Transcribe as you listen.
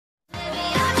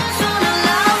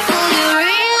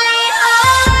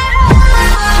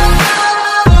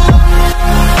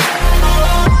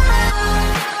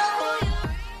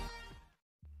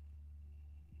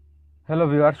Hello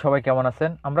viewer, সবাই কেমন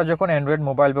আছেন? আমরা যখন অ্যান্ড্রয়েড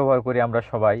মোবাইল ব্যবহার করি আমরা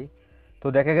সবাই, তো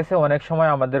দেখা গেছে অনেক সময়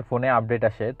আমাদের ফোনে আপডেট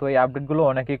আসে। তো এই আপডেটগুলো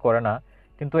অনেকেই করে না,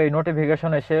 কিন্তু এই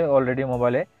নোটিফিকেশন এসে অলরেডি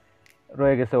মোবাইলে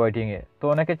রয়ে গেছে ওয়েটিংয়ে। তো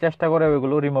অনেকে চেষ্টা করে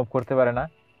ওইগুলো রিমুভ করতে পারে না।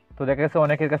 তো দেখা গেছে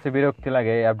অনেকের কাছে বিরক্তি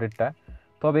লাগে এই আপডেটটা।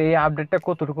 তবে এই আপডেটটা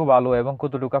কতটুকু ভালো এবং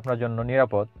কতটুকু আপনার জন্য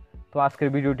নিরাপদ, তো আজকের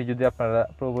ভিডিওটি যদি আপনারা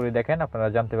পুরোপুরি দেখেন আপনারা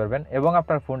জানতে পারবেন, এবং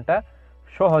আপনার ফোনটা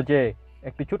সহজে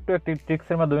ছোট্ট একটি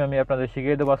ট্রিক্সের মাধ্যমে আমি আপনাদের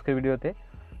শিখিয়ে দেবো আজকের ভিডিওতে।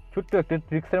 ছোট্ট একটি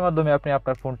ট্রিক্সের মাধ্যমে আপনি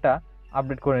আপনার ফোনটা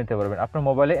আপডেট করে নিতে পারবেন, আপনার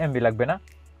মোবাইলে এমবি লাগবে না।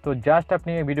 তো জাস্ট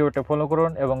আপনি ভিডিওটা ফলো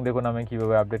করুন এবং দেখুন আমি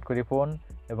কীভাবে আপডেট করি ফোন,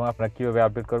 এবং আপনারা কীভাবে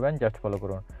আপডেট করবেন জাস্ট ফলো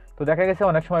করুন। তো দেখা গেছে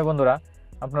অনেক সময় বন্ধুরা,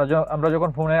 আমরা যখন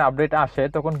ফোনের আপডেট আসে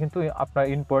তখন কিন্তু আপনার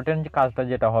ইম্পর্টেন্ট কাজটা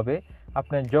যেটা হবে,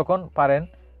 আপনি যখন পারেন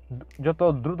যত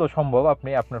দ্রুত সম্ভব আপনি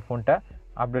আপনার ফোনটা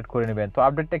আপডেট করে নেবেন। তো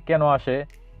আপডেটটা কেন আসে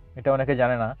এটা অনেকে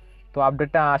জানে না। তো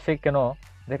আপডেটটা আসে কেন,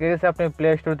 দেখা গেছে আপনি প্লে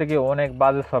স্টোর থেকে অনেক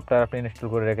বাজে সফটওয়্যার আপনি ইনস্টল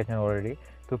করে রেখেছেন অলরেডি।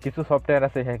 তো কিছু সফটওয়্যার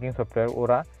আছে হ্যাকিং সফটওয়্যার,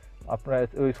 ওরা আপনার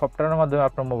ওই সফটওয়্যারের মাধ্যমে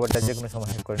আপনার মোবাইলটা যে কোনো সময়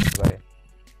হ্যাক করে নিতে পারে।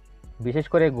 বিশেষ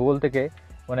করে গুগল থেকে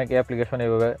অনেক অ্যাপ্লিকেশন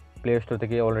এভাবে প্লে স্টোর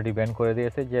থেকে অলরেডি ব্যান করে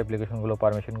দিয়েছে, যে অ্যাপ্লিকেশনগুলো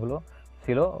পারমিশনগুলো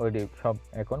ছিল ওইটি সব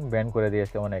এখন ব্যান করে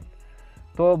দিয়েছে অনেক।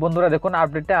 তো বন্ধুরা দেখুন,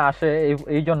 আপডেটটা আসে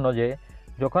এই জন্য যে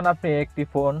যখন আপনি একটি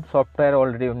ফোন সফটওয়্যার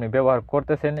অলরেডি আপনি ব্যবহার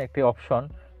করতেছেন একটি অপশন,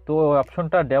 তো ওই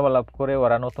অপশনটা ডেভেলপ করে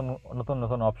ওরা নতুন নতুন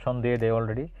নতুন অপশন দিয়ে দেয়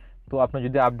অলরেডি। তো আপনি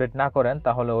যদি আপডেট না করেন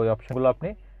তাহলে ওই অপশনগুলো আপনি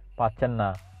পাচ্ছেন না।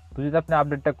 তো যদি আপনি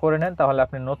আপডেটটা করে নেন তাহলে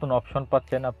আপনি নতুন অপশন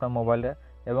পাচ্ছেন আপনার মোবাইলে,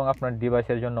 এবং আপনার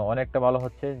ডিভাইসের জন্য অনেকটা ভালো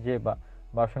হচ্ছে যে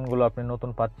ভার্সনগুলো আপনি নতুন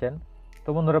পাচ্ছেন। তো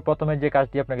বন্ধুরা, প্রথমে যে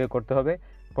কাজটি আপনাকে করতে হবে,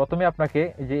 প্রথমে আপনাকে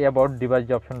যে অ্যাবাউট ডিভাইস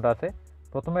যে অপশনটা আছে,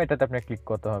 প্রথমে এটাতে আপনি ক্লিক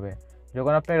করতে হবে।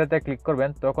 যখন আপনি এটাতে ক্লিক করবেন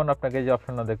তখন আপনাকে যে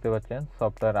অপশনটা দেখতে পাচ্ছেন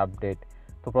সফটওয়্যার আপডেট।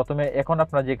 তো প্রথমে এখন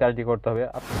আপনার যে কাজটি করতে হবে,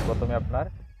 আপনি প্রথমে আপনার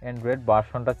অ্যান্ড্রয়েড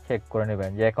ভার্সনটা চেক করে নেবেন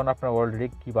যে এখন আপনার অলরেডি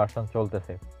কী ভার্সন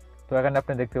চলতেছে। তো এখানে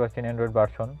আপনি দেখতে পাচ্ছেন অ্যান্ড্রয়েড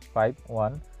ভার্সন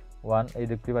 5.1.1, এই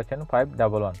দেখতে পাচ্ছেন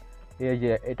 5.1.1। এই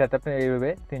যে এটাতে আপনি এইভাবে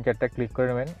 3-4টা ক্লিক করে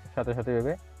নেবেন সাথে সাথে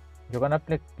এইভাবে। যখন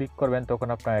আপনি ক্লিক করবেন তখন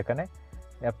আপনার এখানে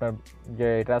আপনার যে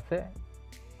এটা আছে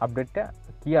আপডেটটা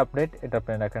কি আপডেট, এটা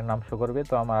আপনার এখানে নাম শো করবে।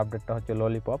 তো আমার আপডেটটা হচ্ছে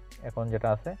ললিপপ এখন যেটা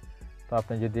আছে। তো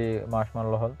আপনি যদি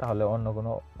মার্শম্যালো হন তাহলে অন্য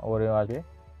কোনো ওরেও আসবে।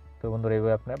 তো বন্ধুরা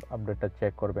এইভাবে আপনি আপডেটটা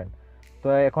চেক করবেন। তো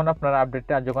এখন আপনার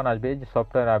আপডেটটা যখন আসবে যে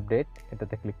সফটওয়্যার আপডেট,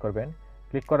 এটাতে ক্লিক করবেন।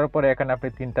 ক্লিক করার পরে এখানে আপনি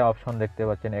 3টা অপশন দেখতে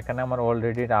পাচ্ছেন। এখানে আমার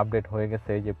অলরেডি আপডেট হয়ে গেছে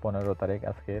এই যে 15 তারিখ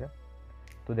আজকের।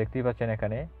 তো দেখতেই পাচ্ছেন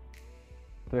এখানে।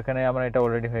 তো এখানে আমার এটা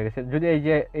অলরেডি হয়ে গেছে। যদি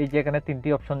এই যে এখানে 3টি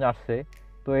অপশন আসছে,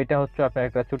 তো এটা হচ্ছে আপনার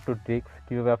একটা ছোট্ট ট্রিক্স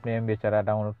কীভাবে আপনি এমবি ছাড়া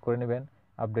ডাউনলোড করে নেবেন,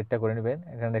 আপডেটটা করে নেবেন।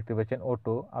 এখানে দেখতে পাচ্ছেন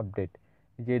অটো আপডেট,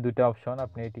 যে 2টা অপশন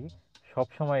আপনি এটি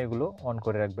সবসময় এগুলো অন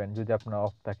করে রাখবেন। যদি আপনার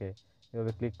অফ থাকে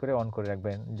এভাবে ক্লিক করে অন করে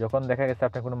রাখবেন। যখন দেখা গেছে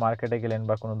আপনি কোনো মার্কেটে গেলেন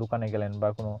বা কোনো দোকানে গেলেন বা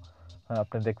কোনো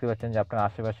আপনি দেখতে পাচ্ছেন যে আপনার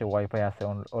আশেপাশে ওয়াইফাই আছে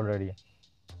অলরেডি,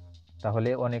 তাহলে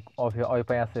অনেক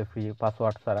ওয়াইফাই আছে ফ্রি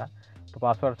পাসওয়ার্ড ছাড়া। তো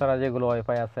পাসওয়ার্ড ছাড়া যেগুলো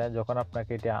ওয়াইফাই আছে, যখন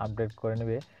আপনাকে এটা আপডেট করে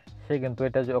নেবে সে কিন্তু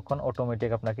এটা যখন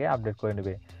অটোমেটিক আপনাকে আপডেট করে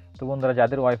নেবে। তো বন্ধুরা,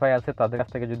 যাদের ওয়াইফাই আছে তাদের কাছ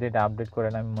থেকে যদি এটা আপডেট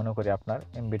করেন, আমি মনে করি আপনার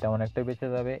এমবিটা অনেকটাই বেঁচে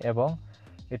যাবে। এবং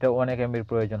এটা অনেক এমবির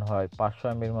প্রয়োজন হয়, 500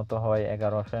 এমবির মতো হয়,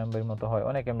 1100 এমবির মতো হয়,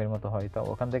 অনেক এমবির মতো হয়। তো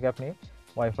ওখান থেকে আপনি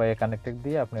ওয়াইফাই কানেক্টেড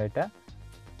দিয়ে আপনি এটা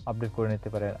আপডেট করে নিতে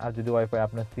পারেন। আর যদি ওয়াইফাই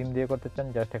আপনার সিম দিয়ে করতে চান,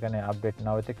 জাস্ট এখানে আপডেট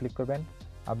নাওতে ক্লিক করবেন।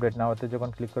 আপডেট নাওতে যখন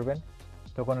ক্লিক করবেন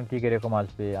তখন ঠিক এরকম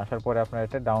আসবে। আসার পরে আপনার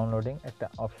এটা ডাউনলোডিং একটা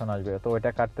অপশন আসবে। তো ওইটা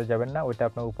কাটতে যাবেন না, ওইটা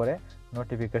আপনার উপরে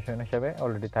নোটিফিকেশন হিসেবে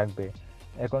অলরেডি থাকবে।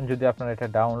 এখন যদি আপনার এটা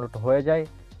ডাউনলোড হয়ে যায়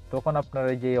তখন আপনার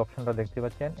এই যে অপশনটা দেখতে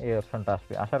পাচ্ছেন এই অপশনটা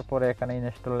আসবে। আসার পরে এখানে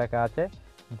ইনস্টল লেখা আছে,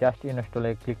 জাস্ট ইনস্টলে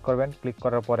ক্লিক করবেন। ক্লিক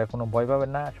করার পরে কোনো ভয়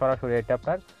পাবেন না, সরাসরি এটা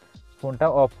আপনার ফোনটা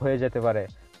অফ হয়ে যেতে পারে।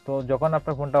 তো যখন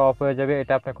আপনার ফোনটা অফ হয়ে যাবে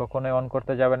এটা আপনি কখনোই অন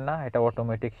করতে যাবেন না, এটা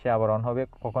অটোমেটিক সে আবার অন হবে।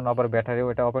 কখনো আবার ব্যাটারিও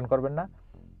এটা ওপেন করবেন না।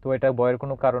 তো এটা ভয়ের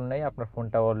কোনো কারণ নেই, আপনার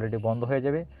ফোনটা অলরেডি বন্ধ হয়ে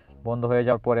যাবে। বন্ধ হয়ে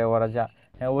যাওয়ার পরে ওরা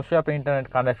হ্যাঁ, অবশ্যই আপনার ইন্টারনেট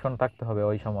কানেকশন থাকতে হবে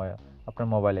ওই সময় আপনার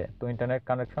মোবাইলে। তো ইন্টারনেট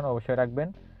কানেকশন অবশ্যই রাখবেন,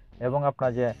 এবং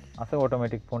আপনার যে আছে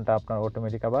অটোমেটিক ফোনটা আপনার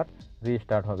অটোমেটিক আবার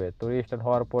রিস্টার্ট হবে। তো রিস্টার্ট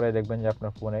হওয়ার পরে দেখবেন যে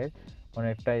আপনার ফোনের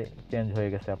অনেকটাই চেঞ্জ হয়ে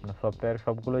গেছে, আপনার সফটওয়্যার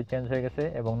সবগুলোই চেঞ্জ হয়ে গেছে,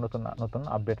 এবং নতুন নতুন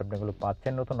আপডেট আপনিগুলো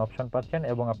পাচ্ছেন, নতুন অপশন পাচ্ছেন,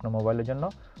 এবং আপনার মোবাইলের জন্য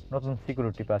নতুন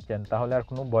সিকিউরিটি পাচ্ছেন। তাহলে আর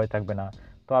কোনো ভয় থাকবে না।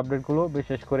 তো আপডেটগুলো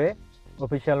বিশেষ করে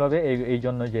অফিসিয়ালভাবে এই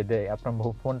জন্য যে দেয় আপনার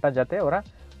ফোনটা যাতে ওরা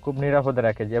খুব নিরাপদে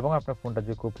রাখে, যে এবং আপনার ফোনটা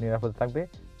যে খুব নিরাপদে থাকবে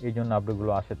এই জন্য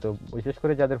আপডেটগুলো আসে। তো বিশেষ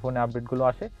করে যাদের ফোনে আপডেটগুলো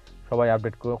আসে সবাই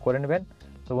আপডেট করে নেবেন।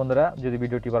 তো বন্ধুরা, যদি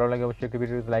ভিডিওটি ভালো লাগে অবশ্যই একটি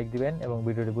ভিডিওতে লাইক দিবেন, এবং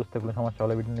ভিডিওটি বুঝতে কোনো সমস্যা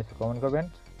হলে ভিডিও নিচে কমেন্ট করবেন।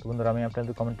 তো বন্ধুরা, আমি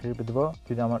আপনাদের কমেন্টে রিপ্লাই দেবো।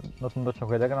 যদি আমার নতুন দর্শক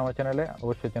হয়ে থাকেন আমার চ্যানেলে,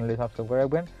 অবশ্যই চ্যানেলটি সাবস্ক্রাইব করে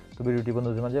রাখবেন। তো ভিডিওটি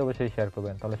বন্ধুদের মাঝে অবশ্যই শেয়ার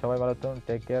করবেন। তাহলে সবাই ভালো থাকুন,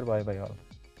 take care, bye bye all.